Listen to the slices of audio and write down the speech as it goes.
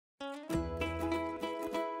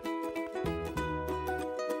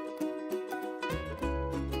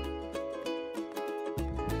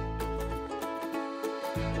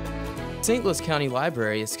St. Louis County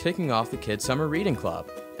Library is kicking off the Kids Summer Reading Club,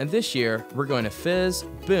 and this year we're going to fizz,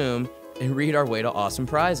 boom, and read our way to awesome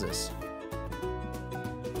prizes.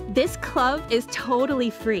 This club is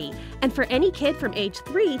totally free, and for any kid from age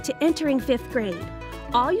 3 to entering 5th grade.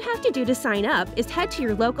 All you have to do to sign up is head to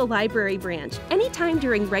your local library branch anytime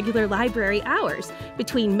during regular library hours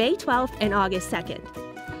between May 12th and August 2nd.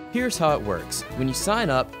 Here's how it works. When you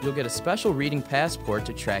sign up, you'll get a special reading passport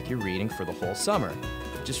to track your reading for the whole summer.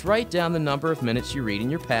 Just write down the number of minutes you read in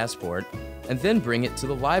your passport and then bring it to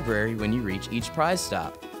the library when you reach each prize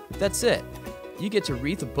stop. That's it. You get to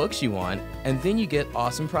read the books you want, and then you get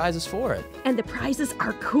awesome prizes for it. And the prizes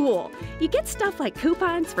are cool. You get stuff like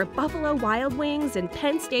coupons for Buffalo Wild Wings and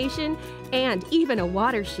Penn Station, and even a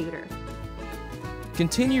water shooter.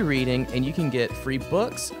 Continue reading and you can get free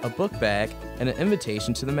books, a book bag, and an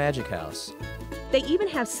invitation to the Magic House. They even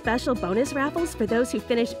have special bonus raffles for those who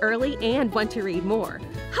finish early and want to read more.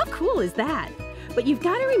 How cool is that? But you've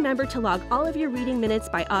got to remember to log all of your reading minutes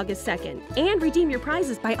by August 2nd and redeem your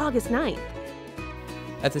prizes by August 9th.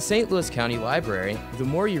 At the St. Louis County Library, the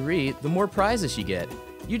more you read, the more prizes you get.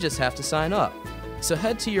 You just have to sign up. So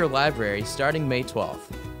head to your library starting May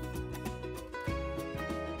 12th.